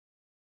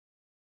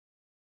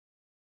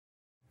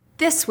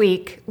This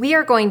week, we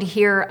are going to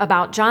hear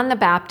about John the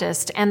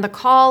Baptist and the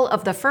call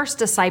of the first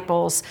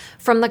disciples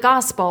from the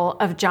Gospel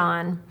of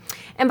John.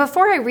 And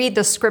before I read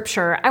the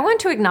scripture, I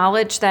want to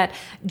acknowledge that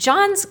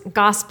John's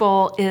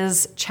Gospel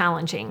is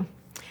challenging.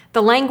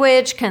 The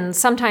language can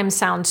sometimes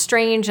sound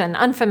strange and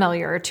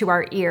unfamiliar to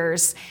our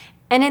ears.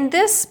 And in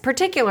this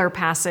particular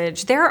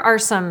passage, there are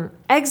some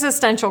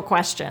existential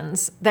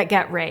questions that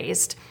get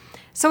raised.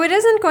 So it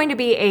isn't going to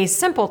be a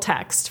simple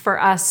text for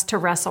us to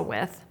wrestle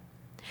with.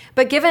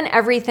 But given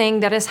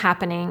everything that is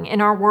happening in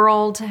our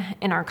world,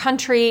 in our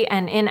country,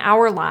 and in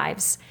our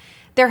lives,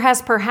 there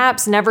has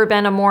perhaps never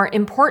been a more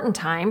important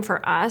time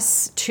for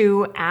us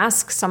to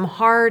ask some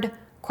hard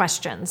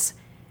questions.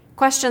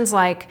 Questions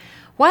like,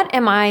 what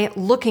am I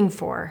looking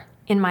for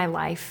in my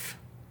life?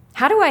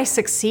 How do I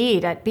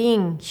succeed at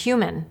being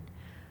human?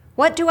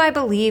 What do I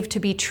believe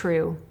to be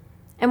true?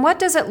 And what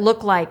does it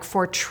look like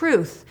for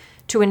truth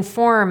to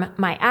inform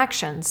my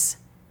actions?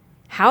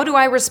 How do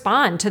I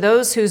respond to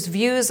those whose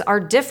views are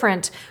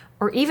different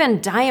or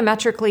even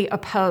diametrically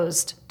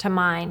opposed to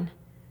mine?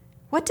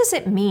 What does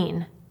it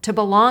mean to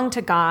belong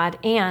to God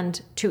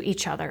and to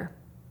each other?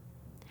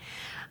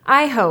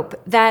 I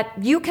hope that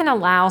you can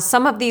allow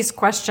some of these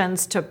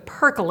questions to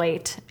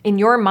percolate in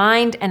your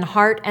mind and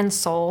heart and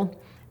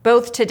soul,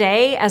 both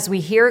today as we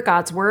hear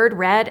God's word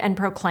read and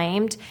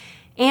proclaimed,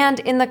 and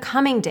in the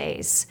coming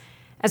days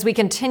as we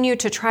continue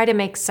to try to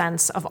make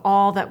sense of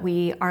all that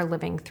we are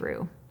living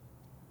through.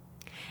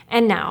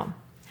 And now,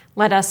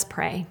 let us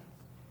pray.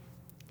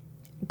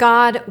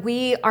 God,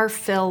 we are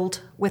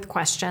filled with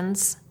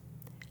questions.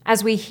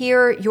 As we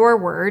hear your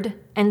word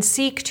and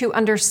seek to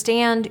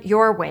understand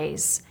your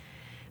ways,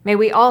 may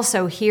we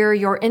also hear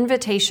your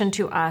invitation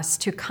to us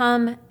to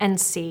come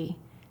and see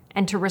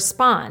and to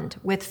respond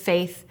with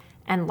faith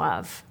and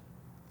love.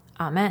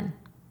 Amen.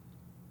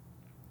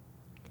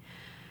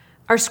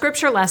 Our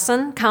scripture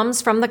lesson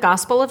comes from the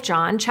Gospel of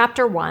John,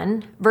 chapter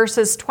 1,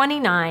 verses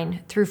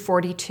 29 through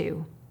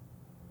 42.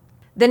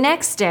 The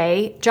next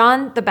day,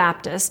 John the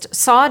Baptist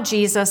saw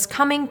Jesus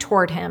coming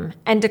toward him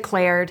and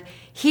declared,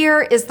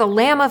 "Here is the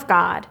Lamb of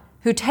God,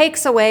 who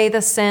takes away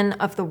the sin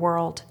of the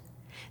world.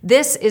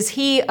 This is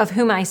he of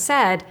whom I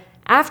said,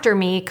 'After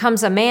me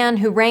comes a man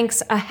who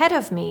ranks ahead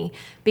of me,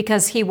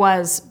 because he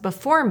was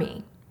before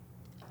me.'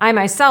 I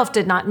myself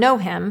did not know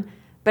him,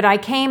 but I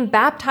came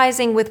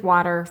baptizing with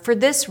water for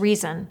this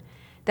reason,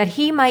 that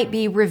he might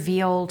be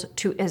revealed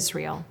to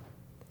Israel."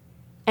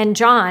 And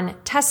John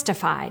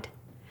testified,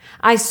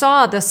 "I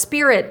saw the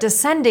Spirit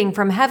descending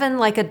from heaven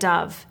like a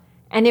dove,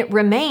 and it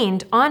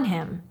remained on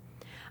him.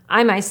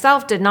 I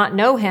myself did not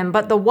know him,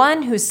 but the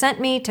one who sent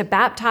me to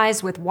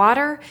baptize with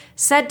water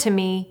said to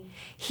me,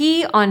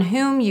 'He on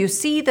whom you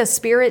see the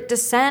Spirit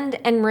descend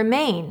and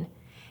remain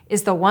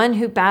is the one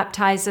who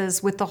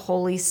baptizes with the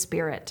Holy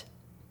Spirit.'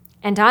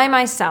 And I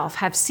myself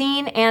have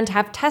seen and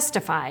have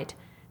testified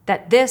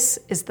that this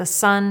is the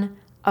Son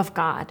of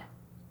God."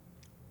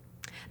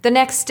 The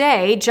next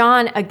day,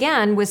 John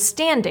again was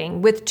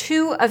standing with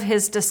two of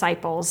his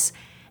disciples,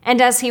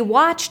 and as he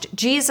watched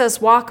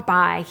Jesus walk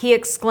by, he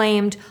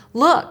exclaimed,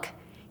 "Look,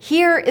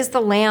 here is the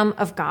Lamb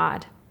of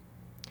God."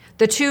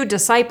 The two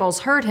disciples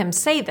heard him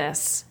say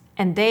this,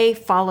 and they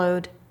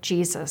followed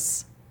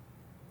Jesus.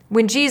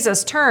 When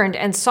Jesus turned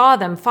and saw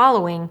them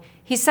following,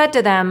 he said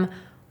to them,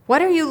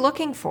 "What are you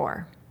looking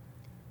for?"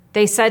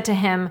 They said to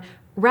him,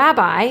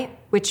 "Rabbi,"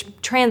 which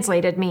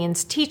translated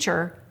means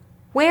teacher,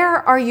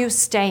 "where are you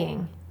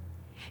staying?"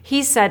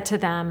 He said to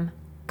them,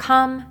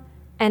 "Come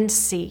and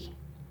see."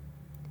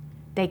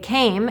 They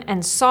came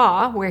and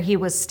saw where he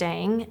was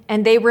staying,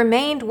 and they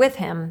remained with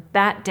him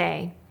that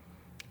day.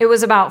 It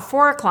was about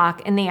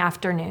 4:00 in the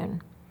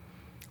afternoon.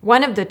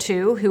 One of the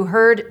two who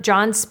heard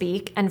John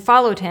speak and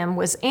followed him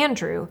was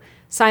Andrew,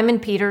 Simon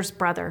Peter's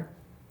brother.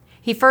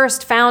 He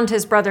first found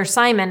his brother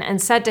Simon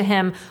and said to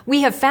him,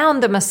 "We have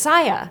found the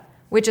Messiah,"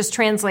 which is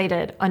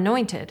translated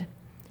anointed.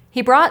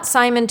 He brought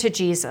Simon to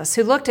Jesus,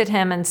 who looked at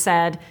him and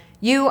said,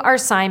 "You are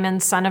Simon,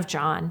 son of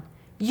John.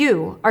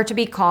 You are to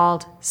be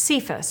called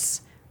Cephas,"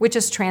 which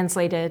is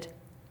translated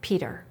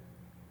Peter.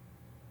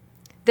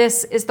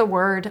 This is the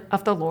word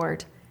of the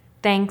Lord.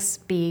 Thanks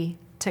be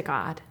to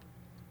God.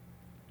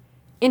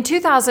 In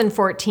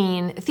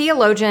 2014,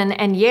 theologian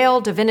and Yale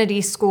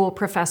Divinity School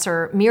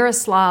professor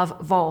Miroslav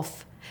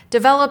Volf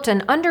developed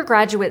an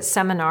undergraduate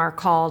seminar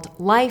called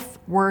Life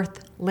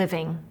Worth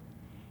Living.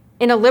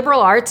 In a liberal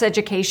arts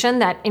education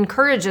that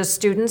encourages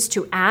students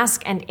to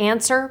ask and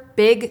answer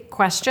big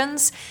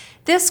questions,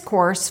 this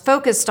course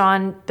focused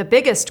on the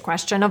biggest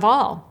question of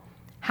all.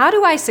 How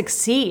do I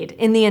succeed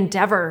in the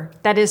endeavor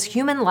that is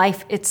human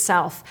life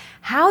itself?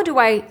 How do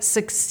I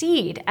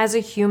succeed as a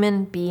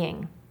human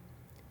being?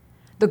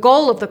 The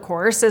goal of the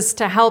course is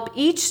to help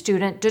each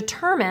student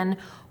determine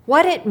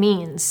what it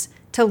means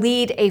to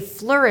lead a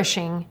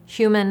flourishing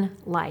human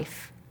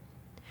life.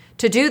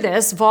 To do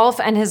this, Volf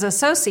and his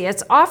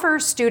associates offer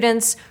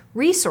students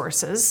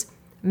resources,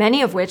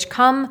 many of which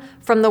come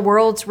from the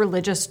world's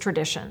religious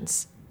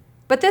traditions.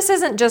 But this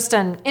isn't just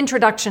an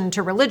introduction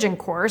to religion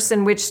course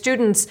in which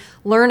students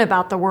learn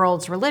about the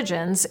world's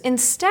religions.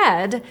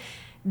 Instead,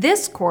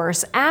 this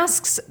course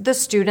asks the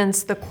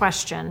students the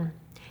question: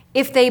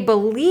 if they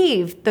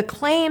believe the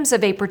claims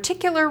of a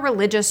particular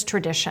religious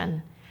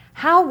tradition,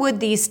 how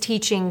would these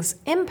teachings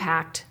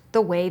impact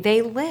the way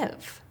they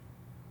live?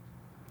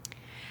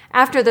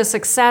 After the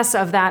success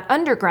of that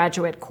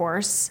undergraduate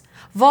course,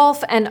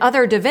 Volf and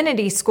other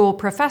divinity school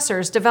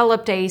professors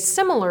developed a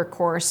similar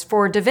course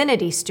for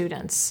divinity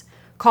students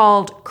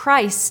called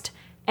Christ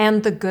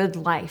and the Good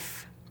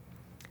Life.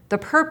 The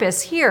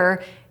purpose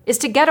here is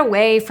to get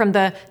away from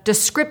the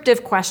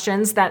descriptive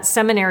questions that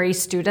seminary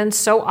students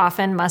so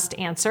often must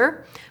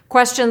answer.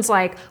 Questions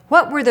like,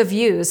 what were the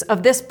views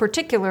of this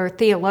particular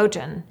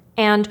theologian?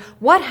 And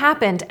what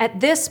happened at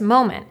this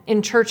moment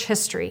in church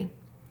history?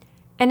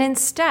 And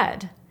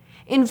instead,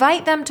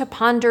 invite them to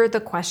ponder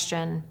the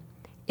question,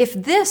 if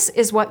this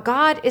is what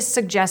God is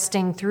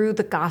suggesting through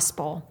the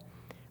gospel,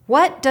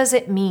 what does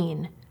it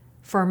mean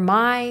for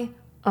my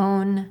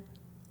own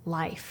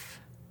life?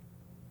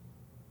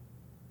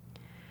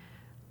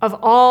 Of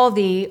all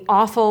the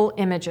awful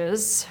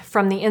images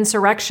from the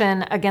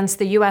insurrection against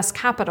the U.S.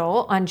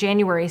 Capitol on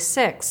January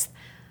 6th,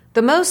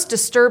 the most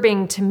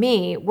disturbing to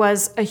me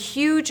was a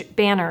huge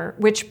banner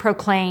which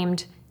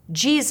proclaimed,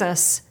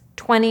 Jesus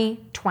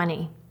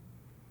 2020.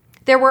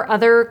 There were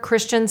other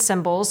Christian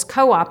symbols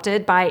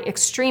co-opted by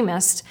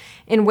extremists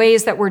in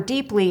ways that were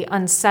deeply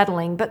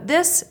unsettling, but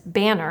this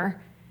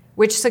banner,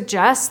 which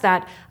suggests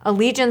that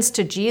allegiance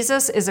to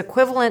Jesus is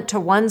equivalent to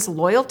one's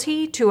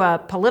loyalty to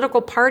a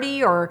political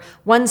party or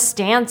one's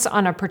stance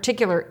on a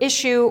particular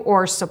issue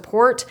or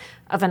support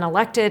of an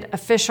elected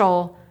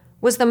official,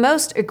 was the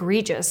most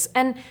egregious,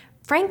 and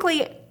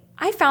frankly,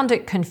 I found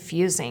it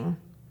confusing.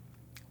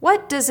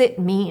 What does it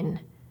mean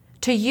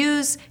to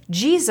use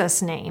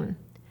Jesus' name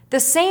the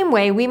same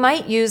way we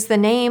might use the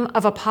name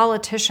of a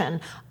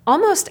politician,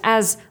 almost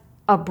as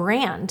a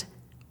brand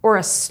or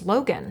a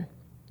slogan?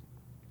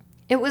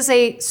 It was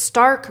a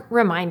stark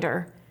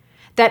reminder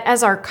that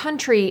as our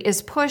country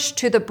is pushed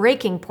to the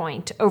breaking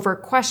point over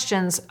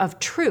questions of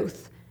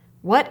truth,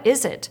 what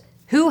is it?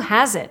 Who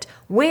has it?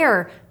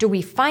 Where do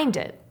we find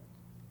it?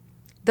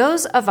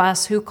 Those of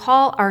us who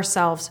call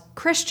ourselves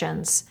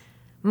Christians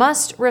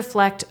must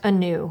reflect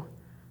anew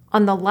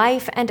on the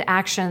life and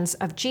actions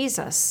of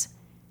Jesus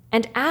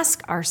and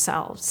ask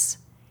ourselves,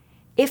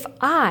 if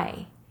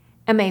I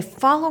am a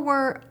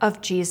follower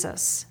of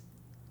Jesus,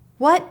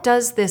 what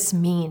does this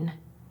mean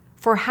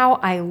for how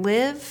I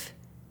live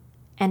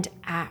and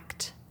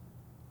act?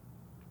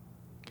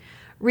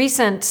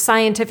 Recent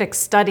scientific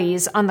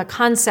studies on the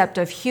concept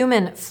of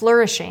human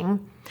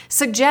flourishing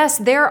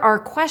suggest there are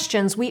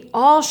questions we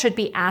all should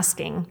be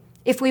asking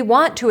if we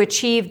want to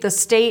achieve the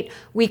state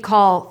we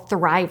call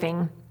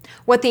thriving,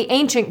 what the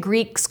ancient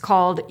Greeks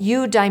called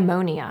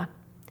eudaimonia.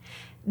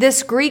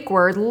 This Greek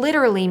word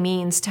literally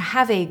means to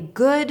have a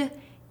good,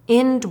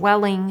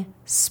 indwelling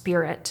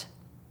spirit.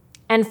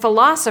 And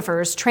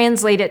philosophers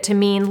translate it to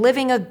mean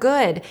living a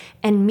good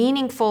and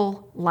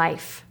meaningful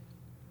life.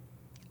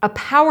 A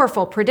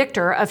powerful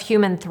predictor of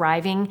human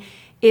thriving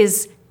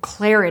is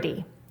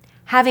clarity,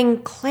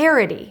 having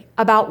clarity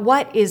about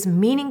what is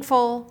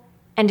meaningful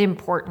and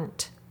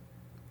important.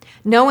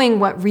 Knowing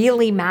what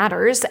really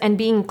matters and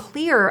being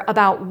clear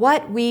about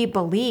what we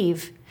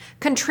believe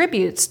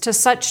contributes to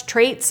such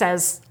traits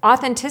as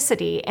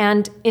authenticity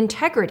and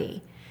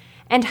integrity,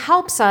 and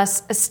helps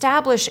us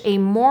establish a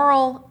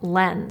moral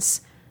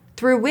lens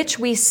through which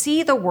we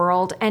see the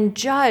world and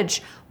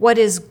judge what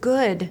is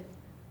good,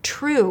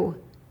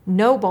 true,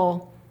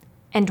 noble,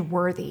 and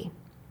worthy.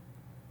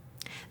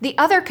 The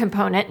other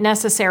component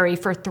necessary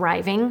for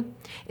thriving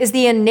is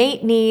the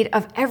innate need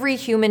of every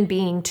human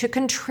being to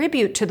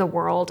contribute to the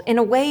world in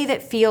a way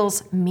that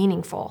feels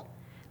meaningful,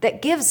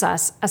 that gives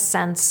us a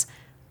sense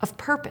of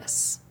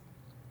purpose.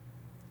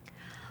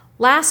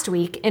 Last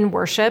week in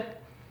worship,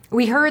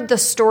 we heard the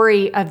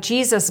story of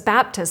Jesus'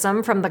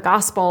 baptism from the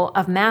Gospel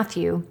of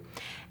Matthew,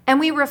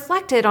 and we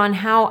reflected on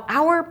how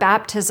our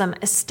baptism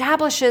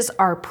establishes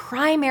our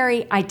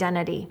primary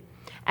identity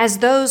as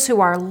those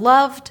who are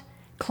loved,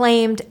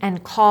 claimed,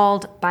 and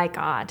called by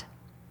God.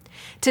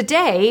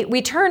 Today,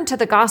 we turn to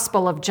the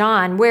Gospel of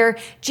John, where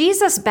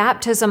Jesus'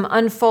 baptism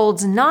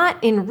unfolds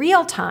not in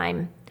real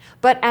time,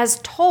 but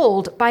as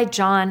told by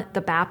John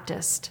the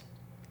Baptist.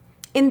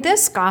 In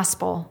this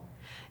Gospel,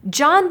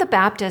 John the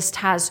Baptist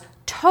has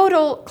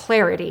total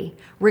clarity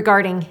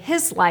regarding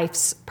his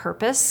life's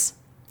purpose.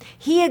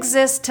 He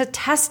exists to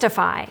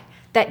testify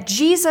that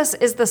Jesus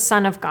is the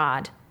Son of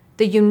God,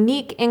 the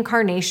unique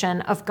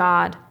incarnation of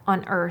God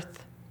on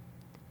earth.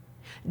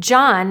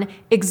 John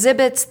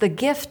exhibits the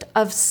gift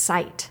of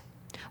sight,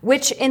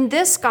 which in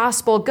this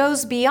gospel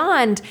goes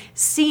beyond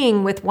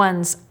seeing with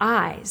one's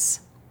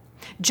eyes.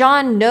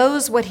 John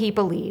knows what he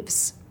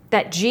believes,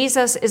 that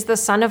Jesus is the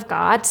Son of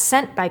God,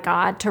 sent by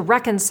God to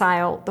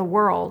reconcile the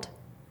world.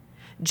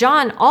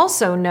 John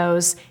also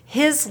knows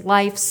his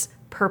life's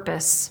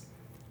purpose,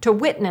 to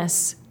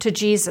witness to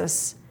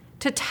Jesus,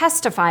 to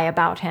testify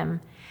about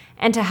him,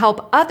 and to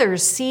help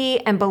others see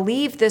and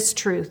believe this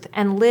truth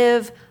and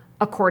live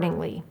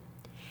accordingly.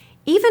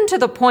 Even to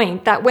the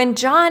point that when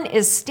John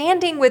is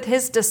standing with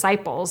his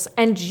disciples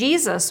and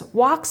Jesus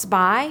walks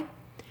by,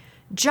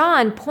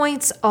 John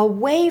points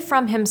away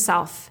from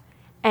himself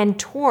and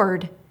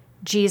toward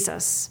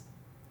Jesus.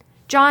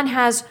 John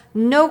has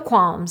no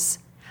qualms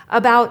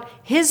about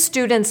his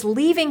students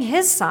leaving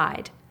his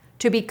side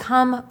to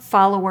become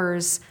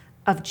followers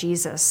of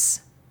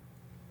Jesus.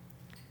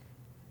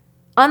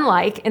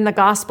 Unlike in the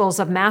Gospels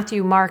of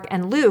Matthew, Mark,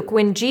 and Luke,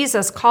 when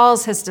Jesus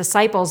calls his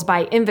disciples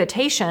by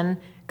invitation,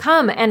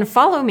 "Come and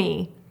follow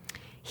me,"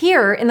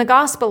 here in the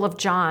Gospel of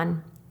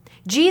John,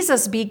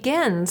 Jesus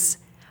begins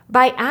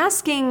by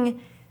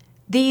asking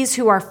these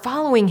who are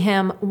following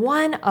him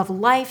one of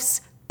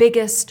life's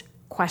biggest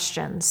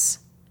questions.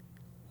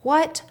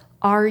 What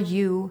are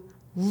you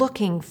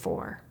looking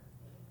for?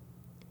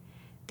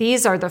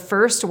 These are the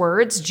first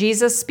words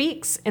Jesus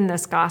speaks in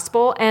this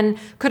gospel and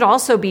could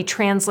also be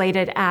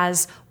translated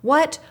as,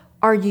 "What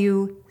are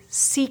you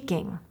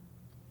seeking?"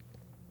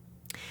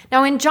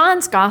 Now, in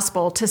John's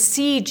gospel, to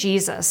see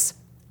Jesus,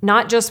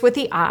 not just with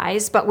the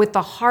eyes, but with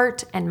the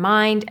heart and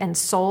mind and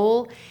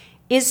soul,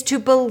 is to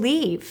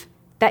believe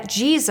that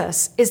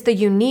Jesus is the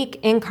unique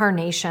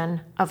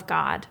incarnation of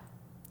God.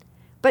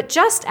 But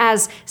just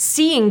as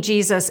seeing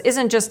Jesus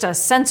isn't just a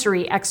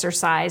sensory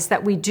exercise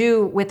that we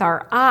do with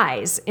our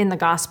eyes in the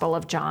Gospel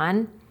of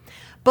John,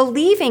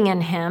 believing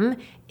in him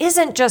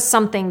isn't just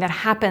something that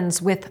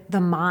happens with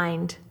the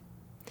mind.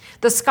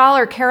 The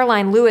scholar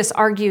Caroline Lewis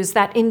argues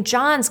that in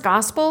John's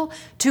Gospel,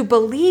 to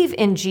believe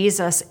in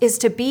Jesus is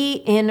to be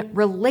in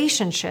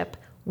relationship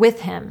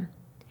with him.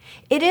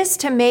 It is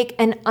to make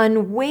an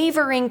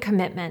unwavering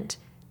commitment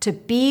to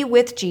be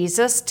with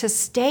Jesus, to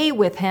stay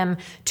with him,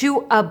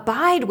 to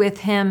abide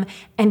with him,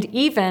 and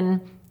even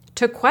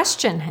to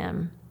question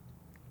him.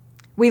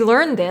 We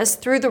learn this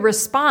through the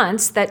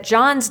response that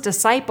John's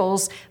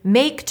disciples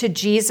make to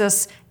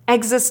Jesus'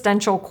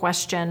 existential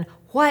question,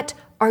 "What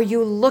are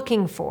you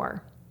looking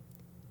for?"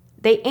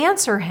 They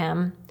answer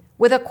him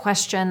with a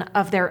question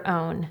of their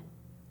own.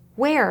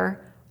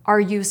 Where are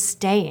you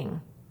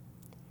staying?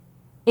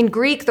 In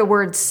Greek, the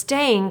word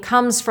staying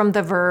comes from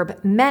the verb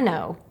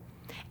meno,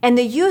 and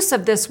the use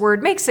of this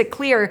word makes it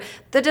clear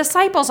the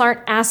disciples aren't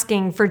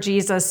asking for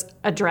Jesus'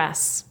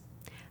 address.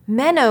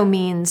 Meno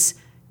means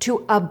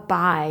to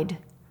abide,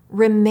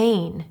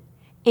 remain,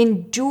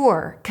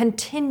 endure,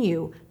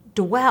 continue,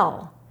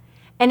 dwell,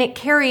 and it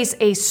carries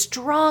a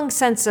strong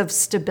sense of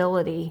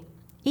stability,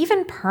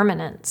 even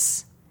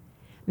permanence.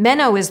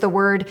 Meno is the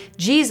word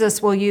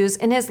Jesus will use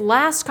in his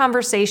last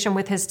conversation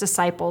with his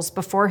disciples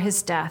before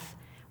his death,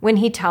 when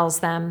he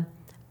tells them,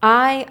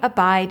 "I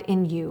abide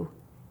in you,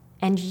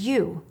 and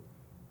you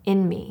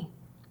in me."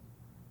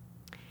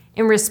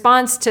 In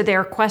response to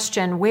their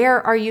question,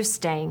 "Where are you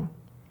staying?"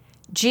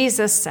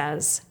 Jesus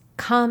says,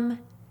 "Come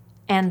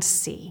and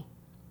see."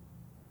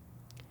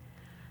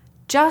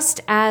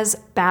 Just as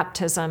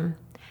baptism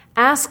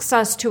asks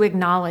us to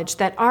acknowledge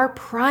that our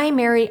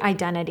primary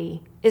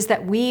identity is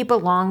that we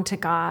belong to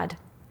God,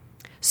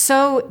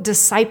 so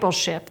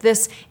discipleship,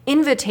 this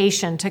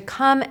invitation to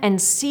come and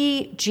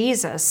see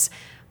Jesus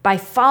by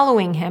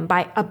following him,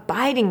 by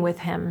abiding with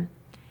him,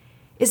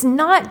 is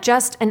not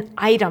just an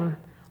item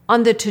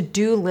on the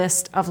to-do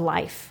list of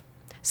life,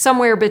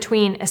 somewhere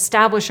between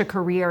establish a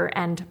career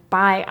and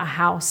buy a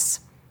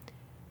house.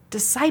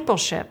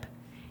 Discipleship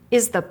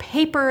is the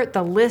paper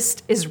the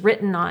list is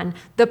written on,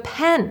 the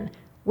pen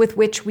with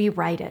which we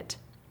write it.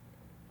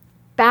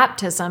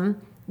 Baptism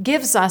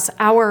gives us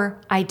our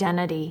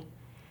identity,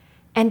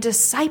 and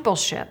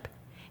discipleship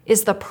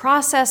is the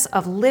process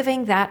of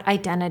living that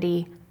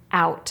identity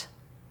out.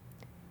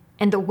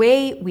 And the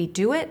way we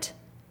do it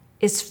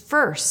is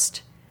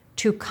first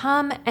to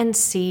come and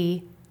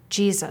see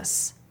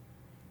Jesus,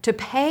 to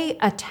pay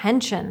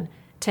attention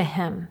to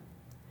him,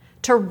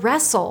 to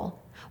wrestle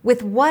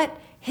with what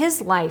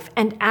his life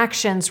and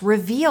actions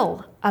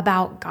reveal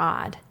about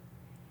God,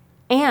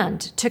 and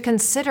to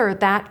consider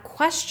that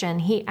question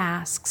he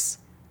asks,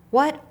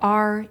 "What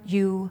are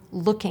you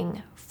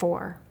looking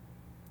for?"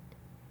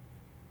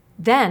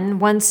 Then,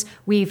 once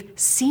we've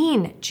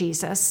seen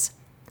Jesus,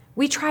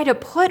 we try to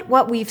put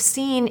what we've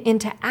seen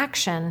into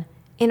action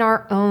in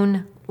our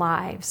own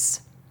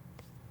lives.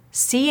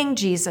 Seeing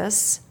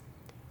Jesus,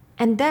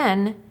 and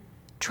then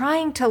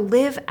trying to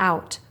live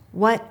out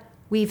what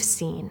we've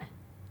seen.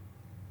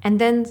 And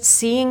then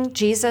seeing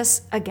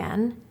Jesus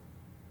again,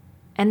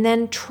 and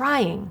then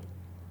trying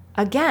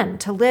again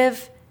to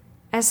live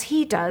as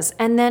he does,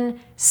 and then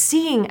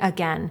seeing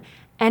again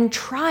and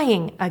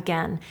trying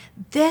again.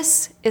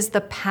 This is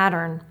the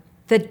pattern,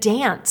 the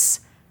dance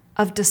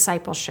of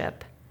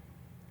discipleship,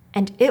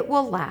 and it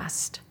will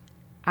last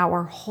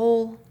our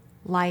whole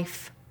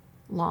life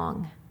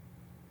long.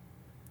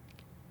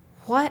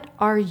 What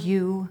are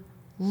you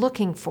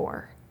looking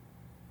for?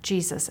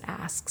 Jesus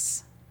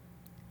asks.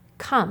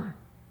 Come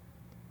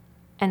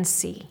and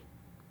see.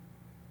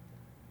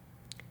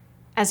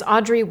 As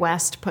Audrey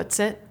West puts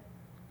it,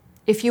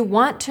 if you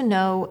want to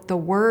know the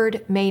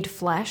Word made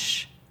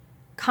flesh,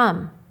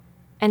 come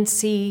and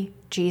see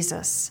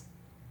Jesus.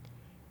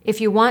 If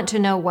you want to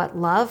know what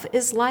love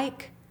is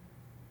like,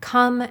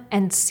 come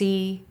and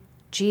see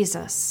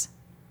Jesus.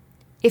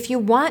 If you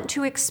want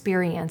to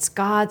experience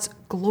God's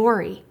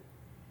glory,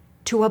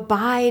 to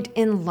abide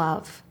in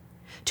love,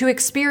 to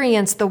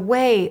experience the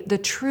way, the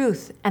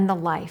truth, and the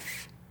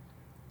life.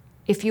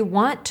 If you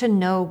want to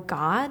know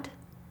God,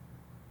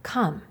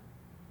 come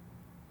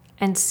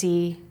and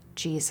see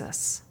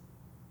Jesus.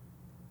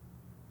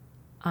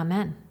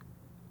 Amen.